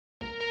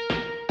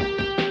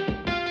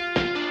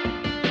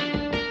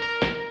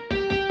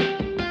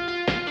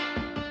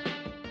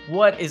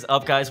What is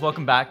up, guys?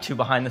 Welcome back to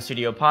Behind the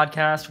Studio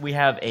podcast. We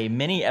have a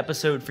mini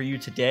episode for you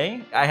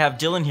today. I have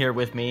Dylan here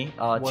with me.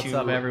 What's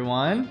up,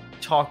 everyone?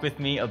 Talk with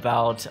me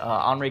about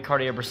Henri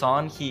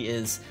Cartier-Bresson. He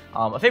is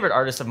a favorite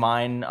artist of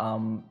mine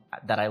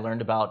that I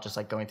learned about just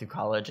like going through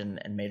college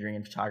and majoring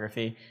in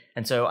photography.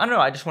 And so, I don't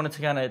know, I just wanted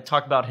to kind of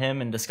talk about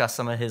him and discuss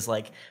some of his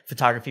like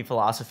photography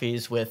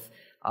philosophies with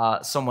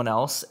someone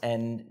else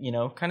and, you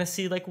know, kind of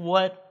see like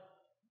what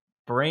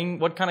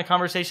kind of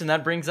conversation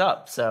that brings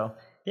up. So,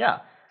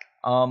 yeah.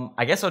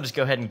 I guess I'll just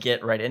go ahead and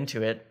get right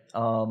into it.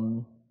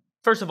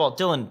 First of all,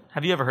 Dylan,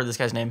 have you ever heard this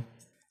guy's name?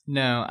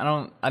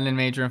 No, I didn't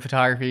major in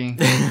photography.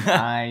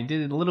 I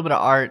did a little bit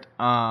of art,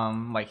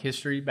 like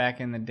history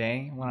back in the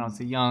day when I was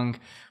a young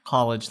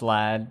college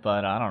lad,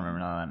 but I don't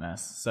remember none of that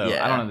mess. So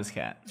yeah. I don't know this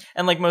cat.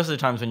 And like most of the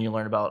times when you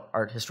learn about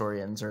art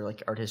historians or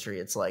like art history,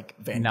 it's like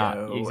Van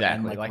Gogh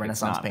exactly. and like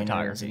Renaissance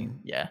painters.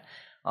 Yeah.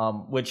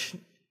 Which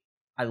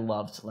I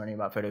loved learning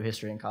about photo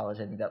history in college.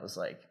 I think that was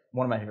like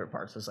one of my favorite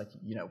parts was like,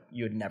 you know,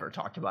 you had never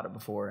talked about it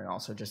before. And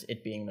also just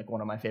it being like one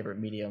of my favorite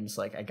mediums,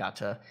 like I got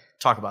to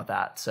talk about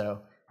that.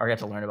 So I got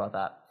to learn about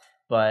that.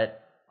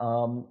 But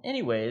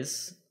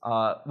anyways,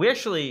 we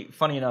actually,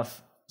 funny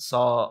enough,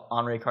 saw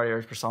Henri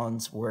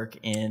Cartier-Bresson's work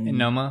in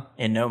Noma.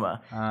 Do you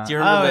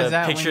remember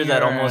the picture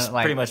that almost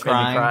like, pretty much made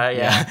me cry?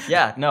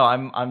 Yeah. No,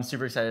 I'm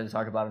super excited to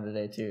talk about him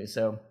today too.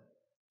 So,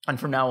 and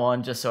from now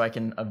on, just so I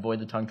can avoid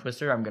the tongue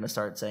twister, I'm going to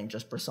start saying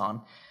just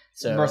Bresson.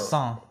 So,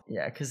 Bresson.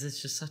 Yeah, because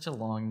it's just such a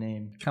long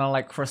name. Kind of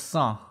like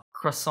croissant.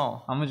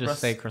 Croissant. I'm going to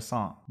just say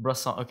croissant.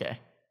 Bresson, okay.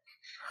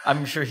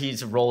 I'm sure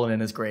he's rolling in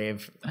his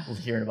grave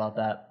hearing about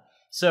that.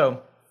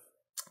 So,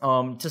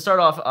 to start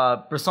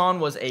off, Bresson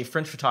was a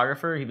French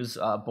photographer. He was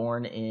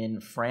born in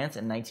France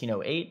in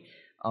 1908.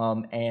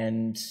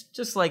 And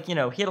just like, you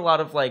know, he had a lot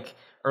of like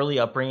early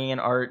upbringing in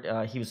art.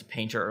 He was a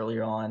painter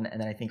earlier on.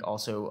 And then I think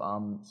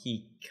also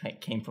he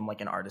came from like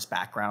an artist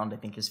background. I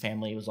think his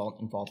family was all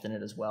involved in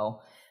it as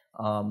well.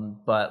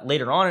 But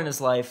later on in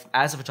his life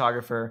as a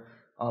photographer,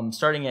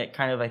 starting at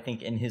kind of, I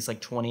think in his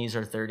like 20s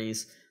or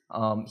 30s,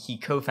 he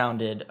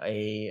co-founded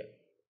a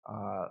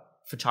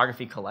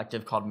photography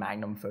collective called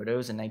Magnum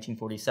Photos in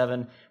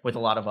 1947 with a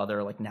lot of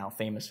other like now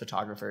famous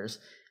photographers.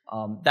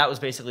 That was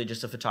basically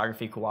just a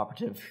photography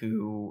cooperative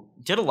who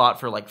did a lot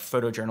for like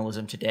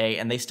photojournalism today,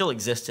 and they still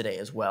exist today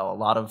as well. A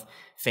lot of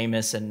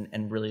famous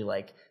and really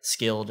like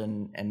skilled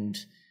and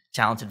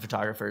talented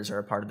photographers are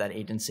a part of that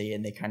agency,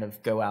 and they kind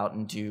of go out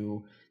and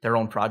do their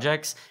own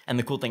projects. And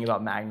the cool thing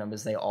about Magnum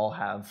is they all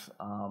have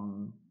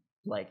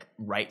like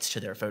rights to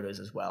their photos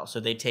as well. So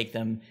they take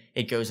them,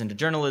 it goes into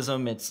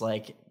journalism. It's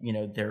like, you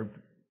know, they're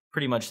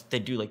pretty much, they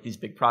do like these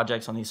big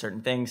projects on these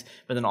certain things,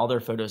 but then all their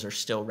photos are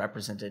still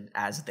represented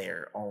as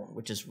their own,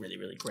 which is really,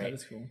 really great. That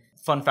is cool.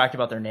 Fun fact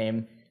about their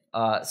name.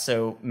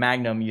 So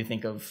Magnum, you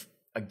think of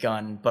a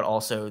gun, but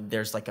also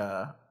there's like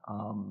a,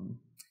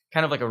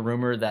 kind of like a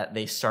rumor that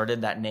they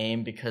started that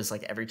name because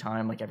like every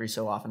time, like every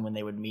so often when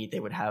they would meet, they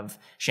would have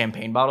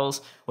champagne bottles,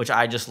 which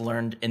I just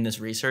learned in this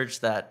research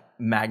that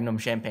Magnum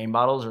champagne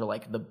bottles are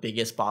like the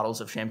biggest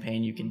bottles of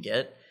champagne you can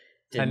get.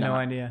 Had no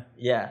idea.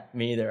 Yeah,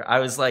 me either. I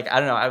was like, I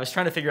don't know. I was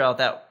trying to figure out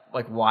that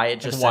like why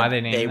it just like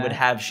said they would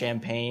have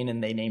champagne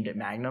and they named it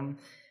Magnum.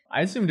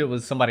 I assumed it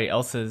was somebody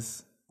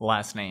else's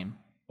last name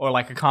or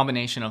like a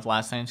combination of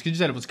last names because you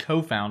said it was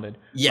co-founded.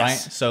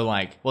 Yes. Right? So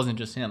like it wasn't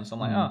just him. So I'm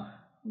like, oh.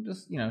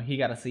 Just, you know, he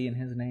got a C in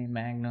his name,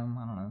 Magnum.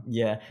 I don't know.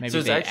 Yeah. Maybe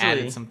so they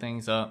added some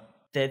things up.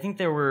 I think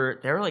there were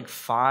like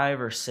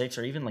 5 or 6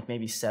 or even like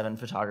maybe 7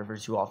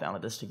 photographers who all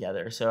founded this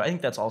together. So I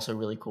think that's also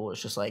really cool.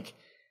 It's just like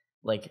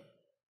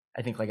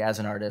I think like as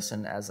an artist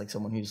and as like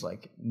someone who's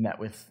like met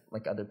with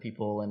like other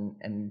people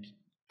and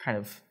kind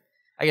of,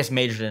 I guess,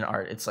 majored in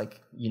art, it's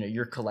like, you know,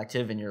 your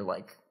collective and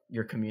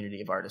your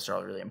community of artists are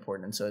all really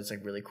important. And so it's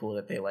like really cool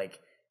that they like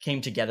came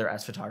together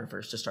as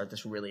photographers to start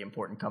this really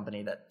important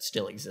company that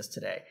still exists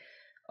today.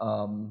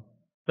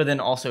 But then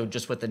also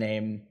just with the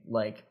name,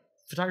 like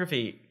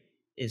photography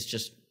is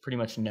just pretty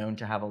much known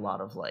to have a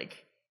lot of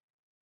like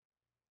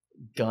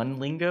gun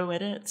lingo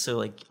in it. So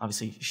like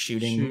obviously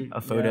shooting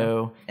a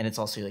photo, and it's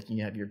also like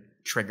you have your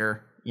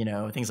trigger, you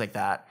know, things like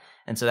that.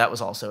 And so that was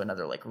also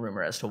another like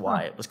rumor as to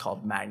why it was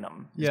called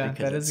Magnum. Yeah,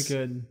 that is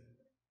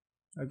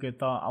a good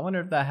thought. I wonder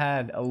if that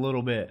had a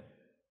little bit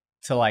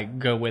to like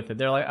go with it.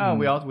 They're like, oh,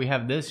 we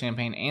have this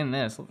champagne and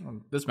this.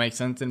 This makes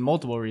sense in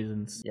multiple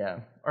reasons. Yeah.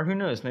 Or who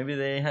knows? Maybe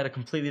they had a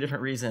completely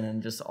different reason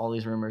and just all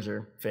these rumors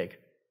are fake.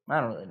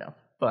 I don't really know.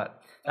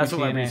 But that's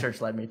what my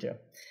research led me to.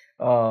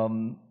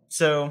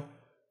 So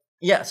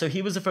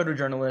he was a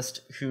photojournalist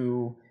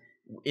who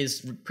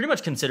is pretty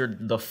much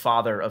considered the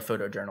father of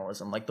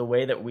photojournalism. Like the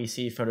way that we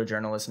see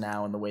photojournalists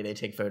now and the way they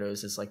take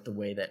photos is like the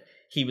way that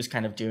he was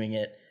kind of doing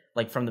it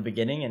like from the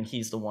beginning, and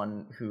he's the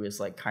one who is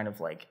like kind of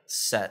like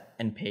set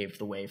and paved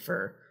the way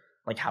for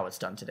like how it's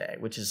done today,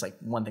 which is like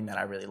one thing that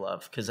I really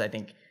love, because I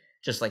think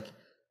just like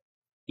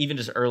even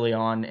just early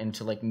on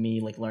into like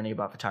me like learning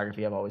about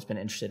photography, I've always been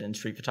interested in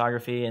street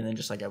photography, and then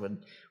just like I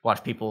would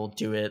watch people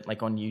do it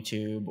like on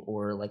YouTube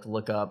or like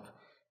look up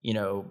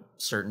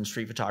certain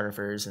street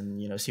photographers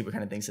and, see what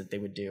kind of things that they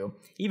would do.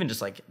 Even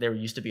just like there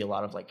used to be a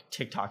lot of like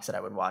TikToks that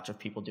I would watch of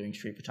people doing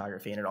street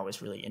photography, and it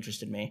always really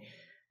interested me.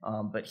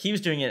 But he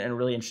was doing it in a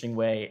really interesting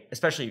way,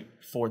 especially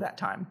for that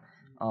time,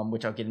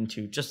 which I'll get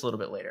into just a little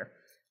bit later.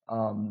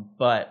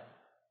 But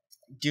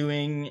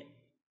doing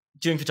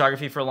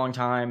photography for a long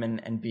time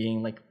and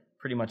being like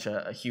pretty much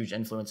a huge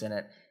influence in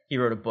it, he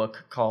wrote a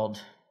book called,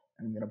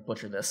 I'm going to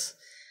butcher this,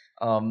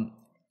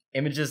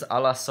 Images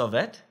à la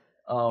Sauvette.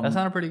 That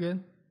sounded pretty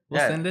good.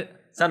 We'll send it.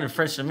 Sounded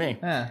French to me.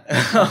 Yeah,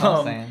 that's what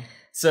I'm saying.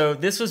 So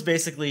this was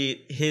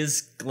basically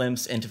his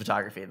glimpse into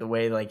photography, the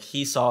way like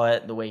he saw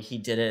it, the way he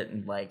did it,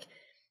 and like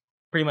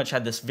pretty much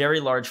had this very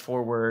large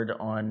foreword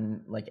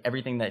on like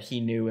everything that he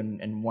knew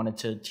and wanted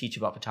to teach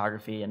about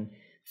photography and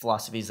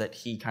philosophies that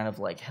he kind of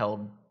like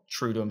held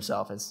true to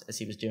himself as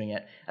he was doing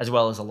it, as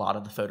well as a lot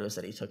of the photos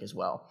that he took as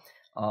well.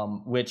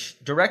 Which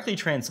directly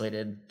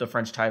translated, the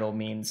French title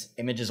means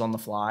images on the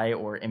fly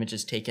or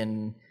images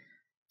taken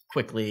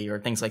quickly or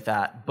things like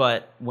that.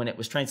 But when it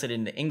was translated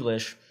into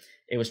English,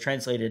 it was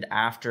translated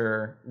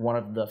after one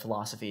of the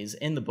philosophies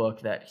in the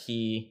book that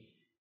he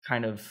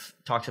kind of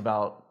talked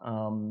about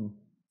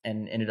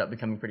and ended up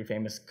becoming pretty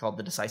famous, called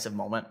the Decisive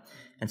Moment.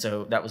 And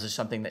so that was just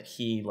something that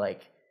he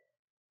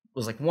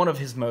was one of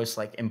his most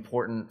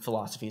important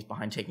philosophies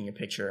behind taking a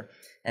picture.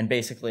 And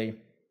basically,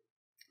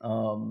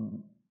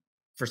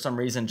 for some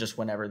reason, just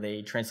whenever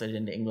they translated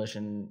into English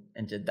and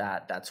did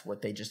that, that's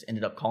what they just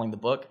ended up calling the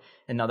book.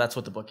 And now that's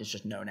what the book is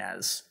just known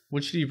as.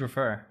 Which do you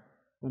prefer?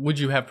 Would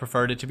you have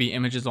preferred it to be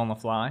Images on the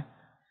Fly?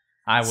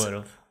 I would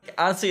have.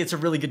 Honestly, it's a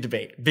really good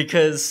debate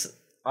because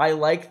I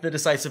like the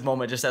Decisive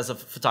Moment just as a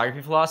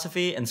photography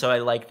philosophy. And so I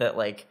like that,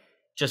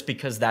 just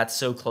because that's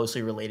so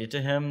closely related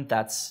to him,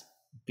 that's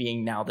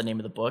being now the name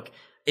of the book,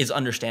 is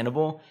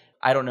understandable.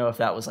 I don't know if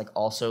that was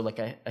also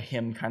a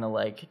him kind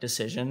of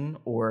decision,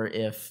 or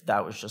if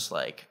that was just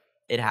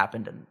it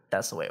happened and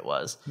that's the way it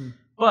was.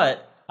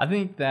 But I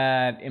think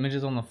that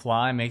Images on the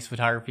Fly makes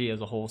photography as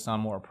a whole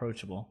sound more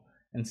approachable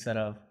instead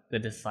of the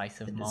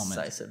decisive moment.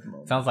 Decisive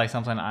moment. Sounds like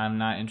something I'm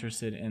not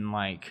interested in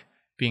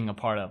being a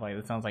part of.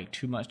 It sounds like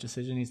too much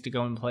decision needs to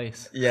go in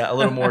place. Yeah, a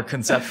little more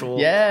conceptual.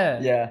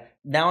 Yeah.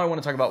 Now I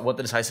want to talk about what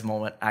the decisive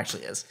moment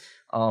actually is.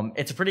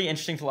 It's a pretty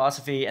interesting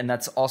philosophy, and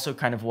that's also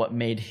kind of what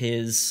made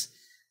his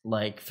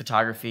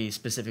photography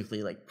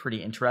specifically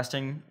pretty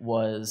interesting.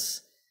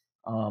 Was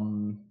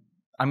I'm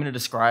going to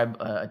describe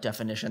a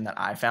definition that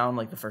I found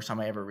the first time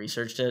I ever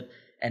researched it,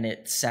 and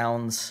it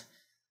sounds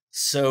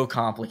so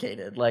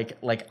complicated.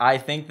 I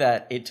think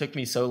that it took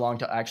me so long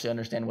to actually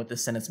understand what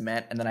this sentence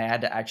meant, and then I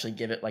had to actually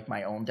give it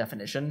my own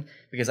definition,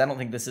 because I don't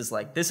think this is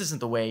this isn't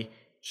the way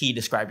he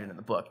described it in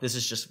the book. This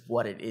is just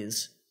what it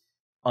is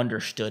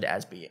understood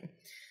as being.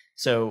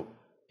 So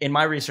in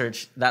my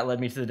research, that led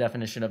me to the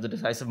definition of the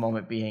decisive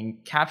moment being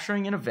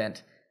capturing an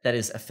event that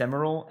is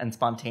ephemeral and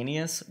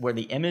spontaneous, where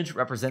the image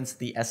represents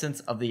the essence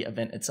of the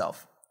event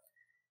itself.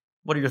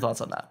 What are your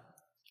thoughts on that?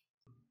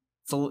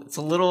 It's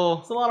a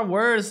lot of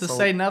words to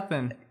say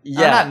nothing.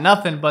 Yeah. Not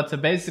nothing, but to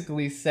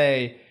basically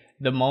say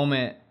the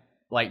moment,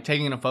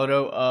 taking a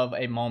photo of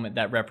a moment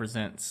that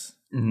represents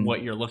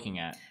what you're looking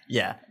at.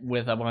 Yeah.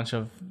 With a bunch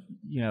of,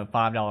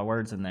 $5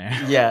 words in there.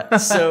 Yeah.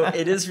 So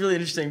it is really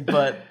interesting,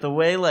 but the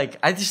way,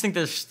 I just think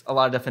there's a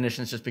lot of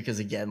definitions just because,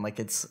 again,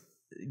 it's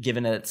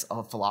given it's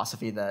a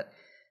philosophy that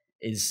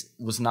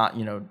was not,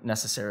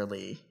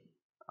 necessarily,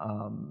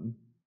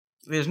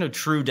 there's no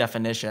true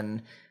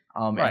definition.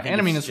 Right. And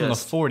I mean, it's from the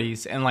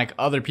 40s, and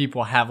other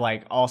people have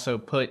also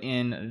put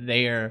in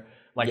their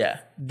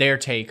their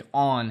take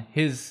on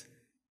his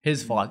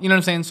philosophy. You know what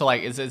I'm saying? So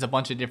it's a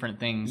bunch of different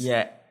things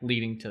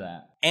leading to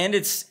that. And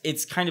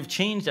it's kind of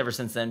changed ever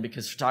since then,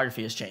 because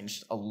photography has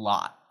changed a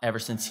lot ever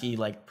since he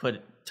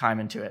put time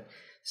into it.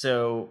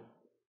 So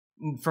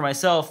for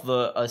myself,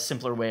 a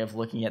simpler way of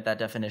looking at that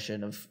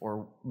definition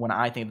or when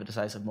I think of the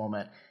decisive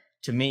moment,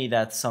 to me,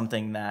 that's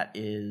something that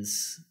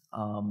is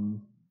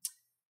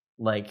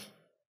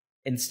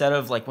instead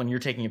of when you're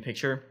taking a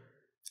picture,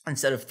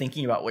 instead of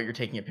thinking about what you're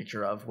taking a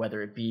picture of,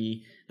 whether it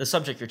be the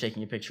subject you're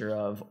taking a picture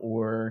of,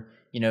 or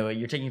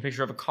you're taking a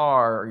picture of a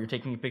car, or you're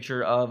taking a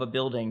picture of a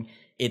building,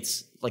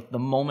 it's the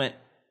moment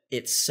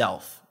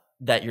itself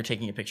that you're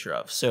taking a picture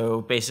of.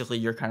 So basically,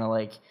 you're kind of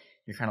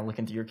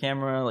looking through your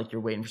camera, you're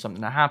waiting for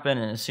something to happen,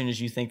 and as soon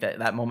as you think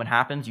that moment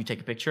happens, you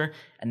take a picture,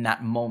 and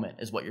that moment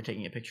is what you're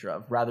taking a picture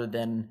of, rather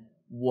than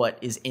what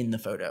is in the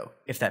photo,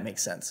 if that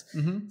makes sense.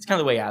 Mm-hmm. It's kind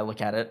of the way I look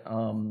at it,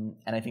 and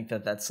I think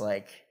that that's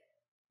a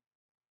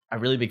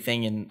really big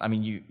thing. And I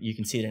mean, you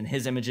can see it in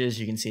his images,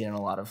 you can see it in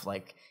a lot of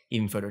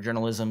even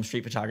photojournalism,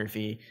 street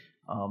photography.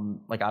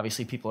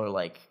 Obviously, people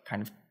are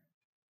kind of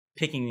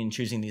picking and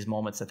choosing these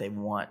moments that they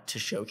want to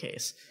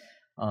showcase,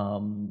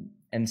 and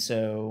this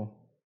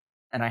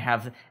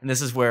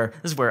is where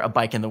a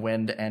bike in the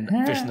wind and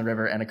fish in the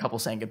river and a couple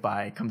saying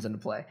goodbye comes into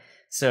play.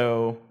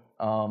 So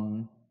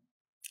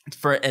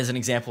as an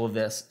example of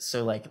this,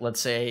 so let's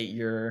say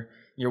you're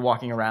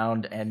walking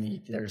around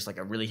and there's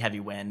a really heavy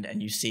wind,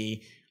 and you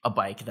see a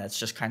bike that's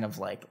just kind of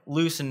like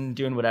loose and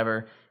doing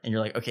whatever, and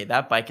you're like, okay,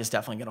 that bike is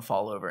definitely going to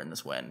fall over in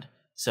this wind,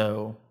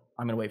 so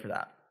I'm going to wait for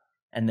that.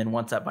 And then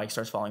once that bike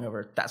starts falling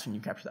over, that's when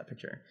you capture that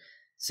picture.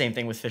 Same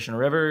thing with fish in a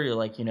river. You're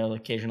like,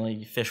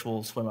 occasionally fish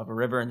will swim up a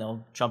river and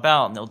they'll jump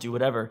out and they'll do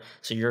whatever.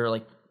 So you're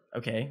like,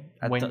 okay,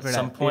 at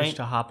some point fish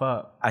to hop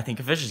up. I think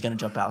a fish is going to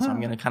jump out. So I'm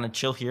going to kind of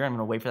chill here. I'm going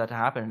to wait for that to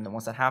happen. And then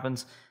once that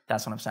happens,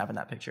 that's when I'm snapping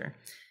that picture.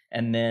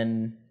 And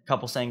then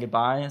couple saying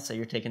goodbye. So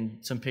you're taking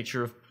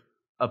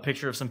a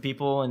picture of some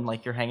people and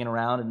like you're hanging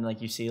around and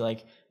like you see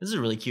like, this is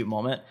a really cute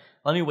moment.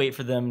 Let me wait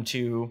for them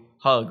to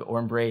hug or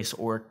embrace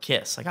or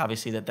kiss. Like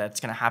obviously that's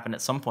going to happen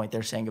at some point.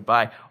 They're saying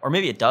goodbye, or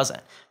maybe it doesn't,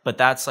 but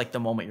that's like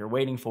the moment you're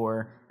waiting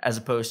for, as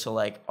opposed to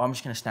like, oh, I'm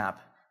just going to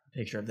snap a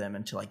picture of them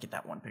until I get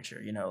that one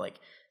picture, like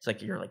it's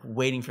like you're like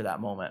waiting for that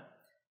moment.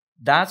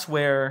 That's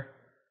where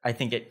I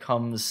think it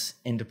comes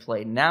into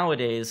play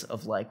nowadays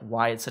of like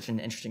why it's such an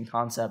interesting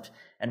concept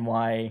and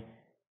why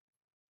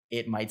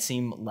it might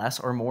seem less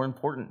or more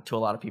important to a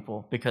lot of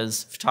people,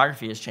 because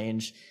photography has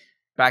changed.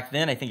 Back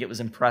then, I think it was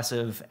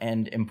impressive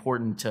and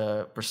important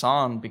to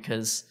Bresson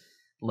because,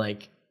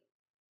 like,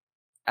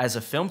 as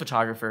a film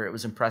photographer, it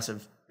was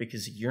impressive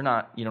because you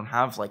don't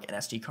have like an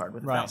SD card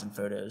with 1,000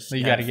 photos. So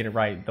you got to get it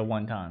right the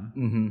one time.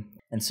 Mm-hmm.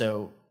 And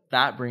so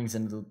that brings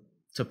into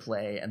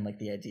play and like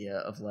the idea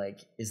of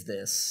like, is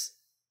this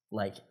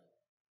like,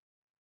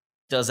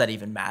 does that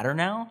even matter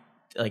now?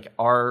 Like,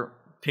 are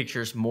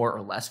pictures more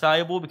or less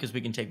valuable because we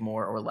can take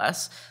more or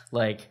less?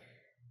 Like,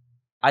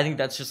 I think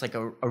that's just like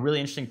a really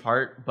interesting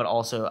part, but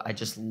also I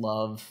just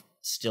love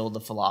still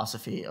the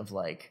philosophy of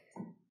like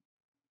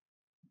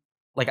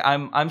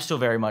I'm still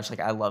very much like,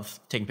 I love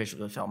taking pictures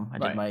with film. I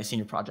did my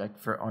senior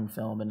project on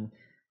film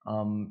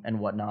and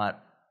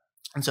whatnot.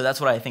 And so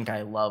that's what I think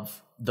I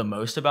love the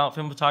most about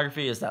film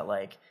photography, is that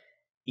like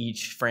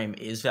each frame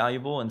is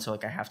valuable. And so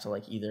like I have to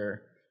like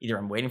either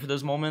I'm waiting for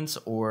those moments,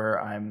 or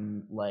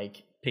I'm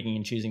like picking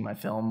and choosing my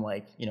film,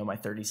 like, my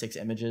 36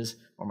 images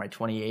or my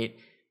 28,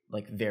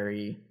 like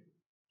very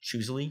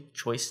choicely.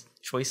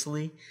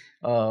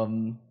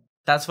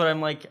 That's what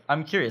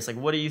I'm curious. Like,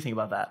 what do you think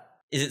about that?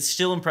 Is it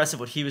still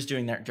impressive what he was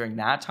doing there during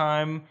that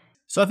time?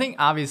 So I think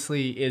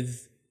obviously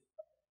is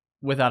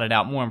without a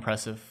doubt more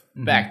impressive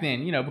back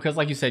then, because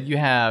like you said, you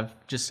have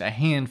just a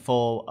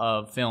handful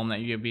of film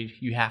that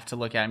you have to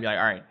look at and be like,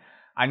 all right,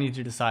 I need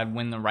to decide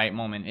when the right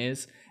moment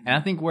is. And I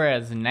think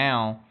whereas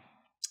now,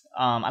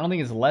 I don't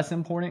think it's less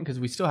important because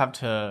we still have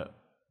to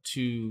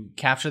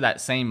capture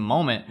that same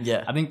moment.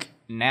 Yeah. I think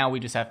now we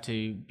just have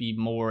to be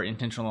more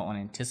intentional on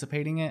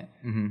anticipating it,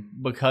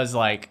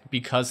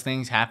 because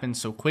things happen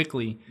so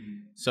quickly.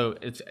 So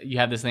you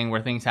have this thing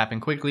where things happen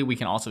quickly. We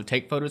can also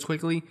take photos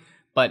quickly,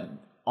 but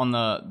on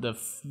the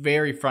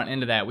very front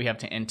end of that, we have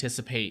to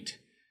anticipate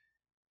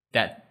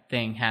that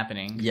thing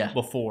happening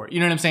before. You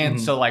know what I'm saying?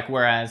 So like,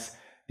 whereas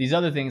these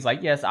other things,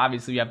 like, yes,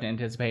 obviously you have to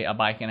anticipate a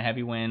bike in a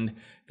heavy wind,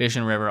 fish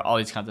in a river, all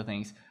these kinds of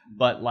things.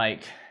 But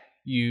like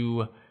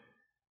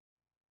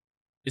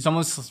it's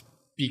almost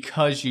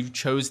because you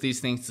chose these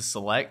things to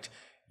select,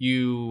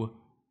 you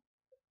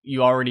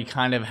already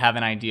kind of have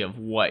an idea of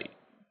what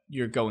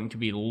you're going to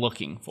be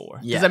looking for.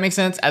 Yeah. Does that make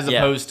sense? As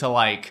opposed to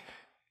like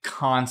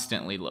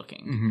constantly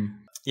looking.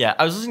 Yeah,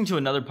 I was listening to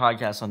another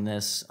podcast on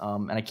this,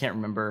 and I can't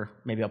remember.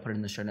 Maybe I'll put it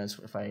in the show notes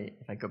if I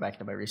go back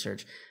into my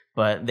research.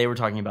 But they were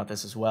talking about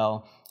this as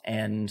well,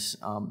 and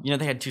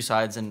they had two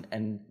sides,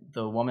 and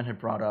the woman had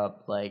brought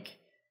up like,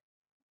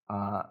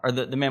 or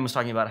the man was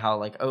talking about how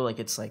like, oh, like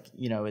it's like,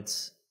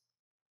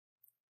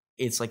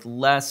 it's like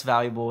less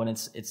valuable and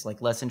it's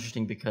like less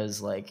interesting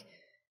because like,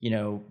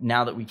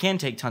 now that we can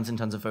take tons and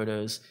tons of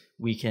photos,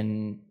 we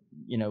can,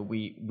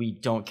 we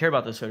don't care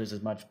about those photos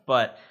as much.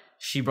 But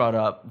she brought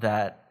up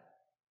that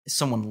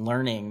someone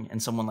learning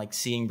and someone like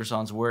seeing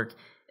Bresson's work,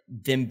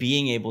 them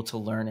being able to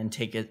learn and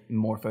take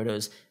more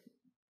photos,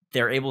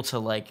 they're able to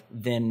like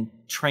then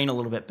train a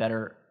little bit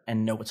better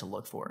and know what to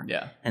look for.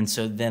 Yeah. And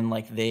so then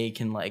like they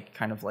can like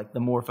kind of like the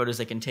more photos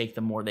they can take,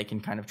 the more they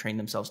can kind of train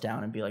themselves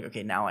down and be like,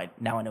 okay, now I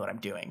know what I'm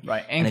doing.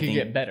 Right. And can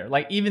get better.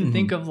 Like even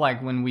think of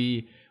like when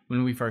we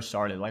first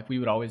started, like we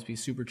would always be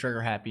super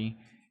trigger happy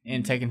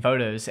in taking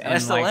photos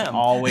and like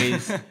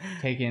always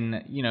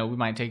taking, we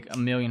might take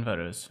 1 million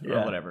photos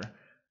or whatever.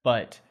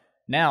 But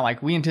now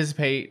like we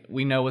anticipate,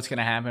 we know what's going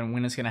to happen,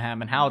 when it's going to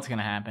happen, how it's going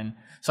to happen.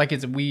 So like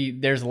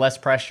there's less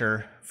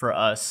pressure for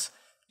us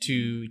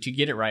to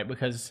get it right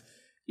because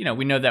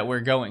we know that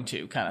we're going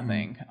to kind of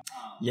thing.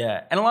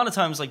 Yeah. And a lot of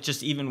times, like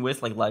just even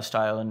with like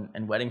lifestyle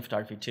and wedding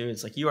photography too,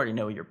 it's like you already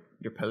know you're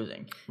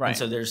posing. Right. And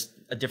so there's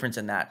a difference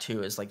in that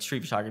too, is like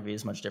street photography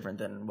is much different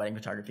than wedding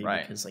photography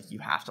because like you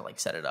have to like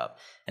set it up.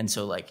 And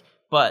so like,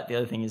 but the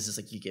other thing is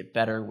like you get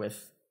better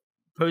with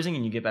posing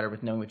and you get better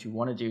with knowing what you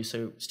want to do.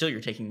 So still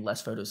you're taking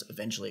less photos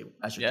eventually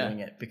as you're doing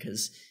it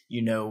because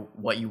you know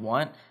what you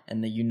want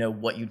and then you know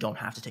what you don't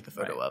have to take a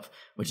photo of,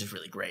 which is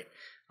really great.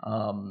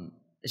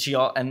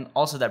 And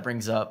also that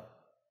brings up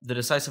the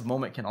decisive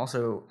moment can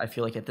also, I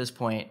feel like at this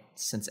point,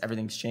 since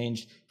everything's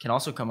changed, can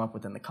also come up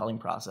within the culling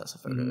process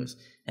of photos.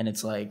 And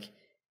it's like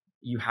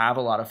you have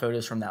a lot of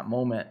photos from that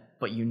moment,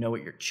 but you know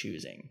what you're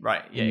choosing.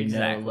 Right. Yeah, you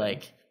exactly. know,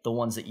 like the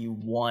ones that you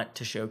want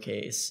to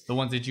showcase. The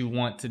ones that you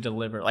want to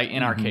deliver, like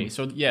in our case.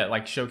 So yeah,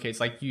 like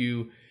showcase, like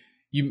you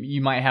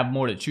might have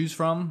more to choose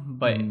from,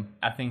 but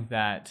I think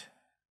that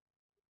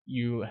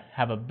you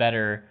have a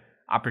better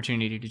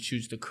opportunity to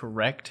choose the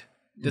correct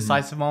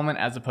decisive moment,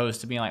 as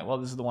opposed to being like, well,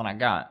 this is the one I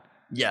got.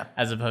 Yeah.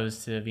 As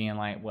opposed to being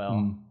like,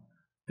 well,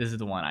 this is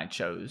the one I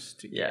chose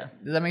to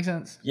get. Does that make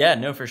sense? Yeah,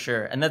 no, for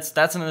sure. And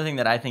that's another thing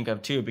that I think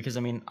of too, because I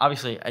mean,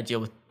 obviously I deal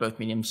with both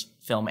mediums,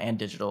 film and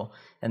digital.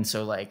 And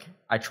so like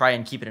I try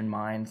and keep it in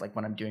mind, like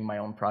when I'm doing my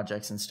own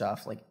projects and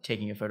stuff, like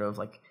taking a photo of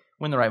like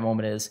when the right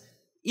moment is,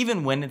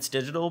 even when it's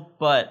digital,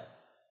 but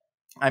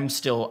I'm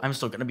still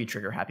going to be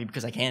trigger happy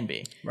because I can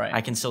be. Right. I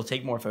can still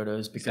take more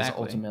photos because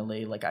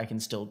ultimately like I can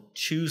still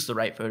choose the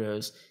right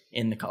photos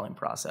in the culling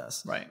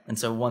process. Right. And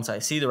so once I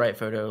see the right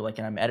photo, like,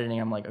 and I'm editing,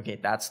 I'm like, okay,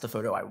 that's the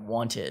photo I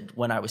wanted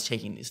when I was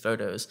taking these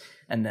photos.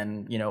 And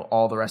then, you know,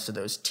 all the rest of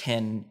those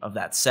 10 of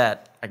that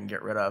set I can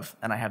get rid of,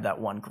 and I have that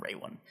one great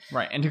one.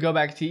 Right. And to go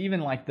back to even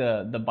like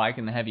the bike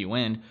and the heavy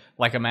wind,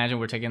 like imagine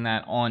we're taking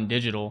that on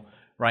digital,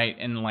 right?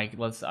 And like,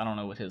 I don't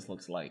know what his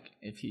looks like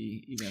if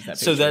that picture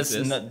So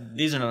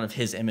these are none of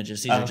his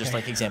images. These are just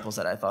like examples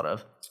that I thought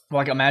of.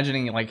 Like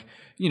imagining like,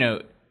 you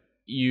know,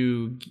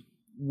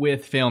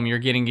 with film, you're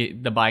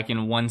getting the bike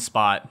in one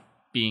spot,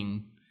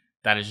 being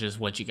that is just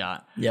what you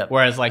got. Yep.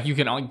 Whereas like you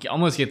can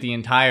almost get the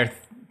entire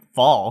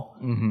fall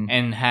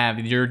and have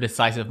your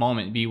decisive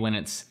moment be when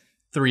it's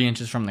 3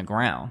 inches from the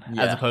ground,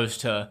 as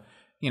opposed to,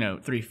 you know,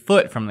 3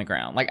 foot from the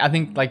ground. Like I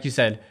think, like you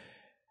said,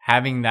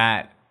 having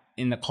that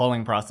in the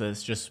culling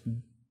process just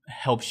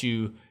helps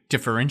you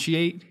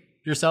differentiate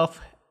yourself,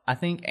 I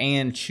think,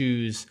 and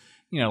choose,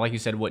 you know, like you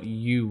said, what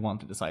you want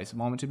the decisive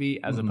moment to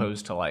be, as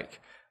opposed to like,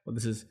 well,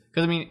 this is,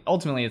 because I mean,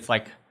 ultimately it's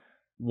like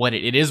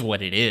it is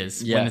what it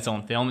is. When it's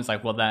on film, it's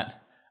like, well,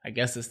 that, I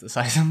guess, is the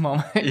decisive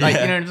moment. Like,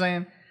 you know what I'm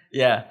saying?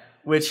 Yeah.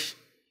 Which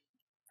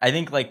I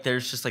think like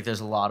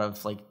there's a lot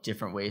of like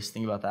different ways to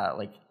think about that.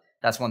 Like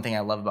that's one thing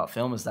I love about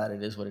film, is that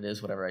it is what it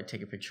is, whatever I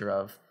take a picture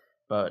of.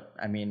 But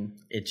I mean,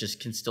 it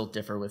just can still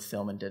differ with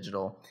film and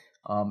digital.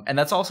 And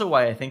that's also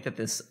why I think that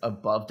this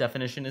above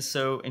definition is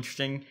so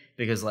interesting,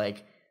 because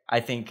like I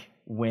think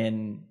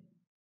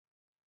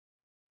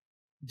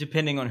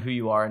depending on who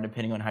you are and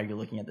depending on how you're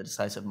looking at the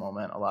decisive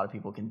moment, a lot of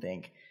people can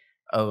think,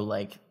 oh,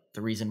 like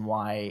the reason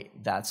why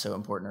that's so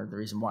important, or the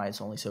reason why it's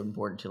only so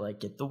important to like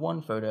get the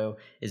one photo,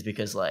 is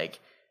because like,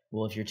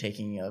 well, if you're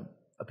taking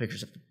a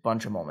picture of a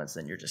bunch of moments,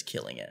 then you're just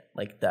killing it.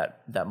 Like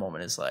that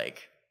moment is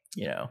like,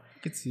 you know,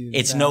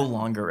 it's no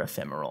longer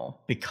ephemeral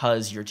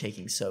because you're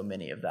taking so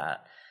many of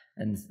that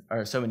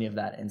so many of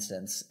that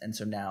instance. And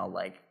so now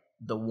like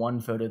the one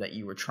photo that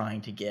you were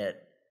trying to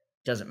get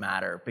doesn't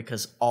matter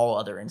because all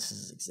other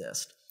instances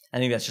exist. I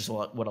think that's just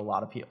what a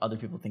lot of other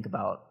people think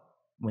about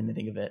when they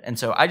think of it. And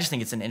so I just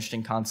think it's an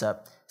interesting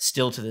concept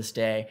still to this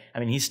day. I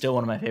mean, he's still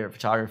one of my favorite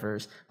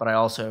photographers, but I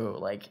also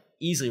like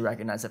easily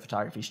recognize that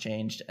photography's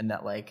changed and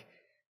that like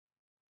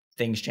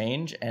things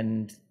change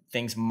and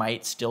things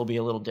might still be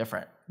a little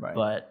different. Right.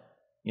 But,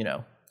 you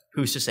know,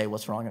 who's to say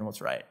what's wrong and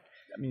what's right?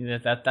 I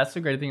mean, that's the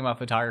great thing about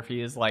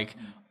photography, is like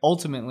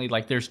ultimately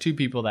like there's two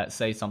people that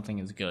say something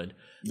is good.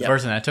 The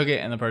person that took it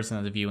and the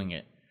person that's viewing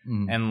it.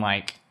 And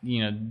like,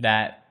 you know,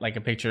 that like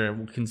a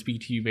picture can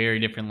speak to you very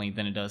differently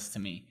than it does to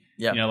me.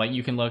 You know, like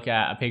you can look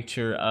at a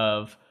picture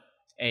of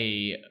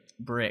a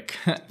brick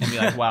and be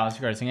like, wow, it's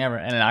the greatest thing ever.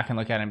 And then I can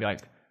look at it and be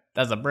like,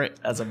 that's a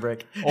brick. That's a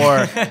brick.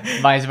 Or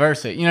vice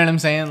versa. You know what I'm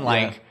saying?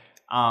 Like,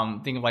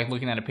 think of like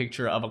looking at a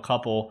picture of a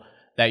couple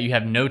that you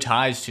have no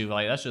ties to.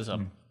 Like that's just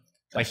a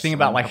like think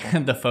about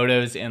like the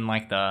photos in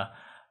like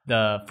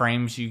the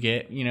frames you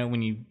get, you know,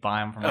 when you buy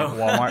them from like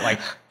Walmart. Like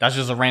that's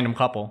just a random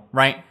couple,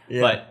 right?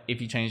 But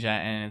if you change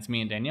that and it's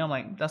me and Danielle, I'm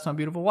like, that's my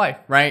beautiful wife,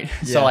 right?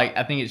 So like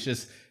I think it's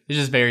just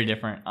very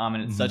different.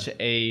 And it's such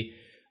a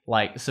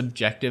like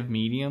subjective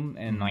medium,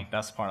 and like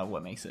that's part of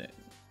what makes it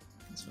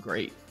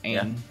great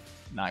and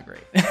not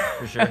great.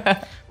 For sure.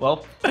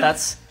 Well,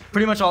 that's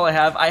pretty much all I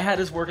have. I had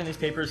his work in these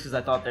papers because I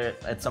thought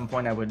that at some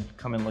point I would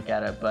come and look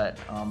at it, but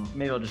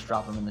maybe I'll just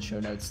drop them in the show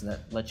notes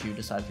that let you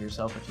decide for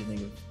yourself what you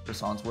think of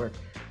Bresson's work.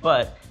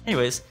 But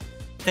anyways,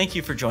 thank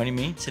you for joining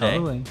me today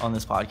on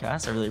this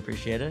podcast. I really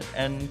appreciate it.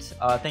 And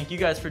thank you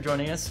guys for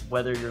joining us,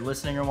 whether you're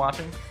listening or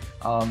watching,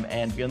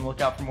 and be on the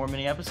lookout for more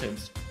mini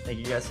episodes. Thank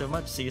you guys so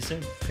much. See you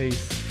soon.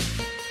 Peace.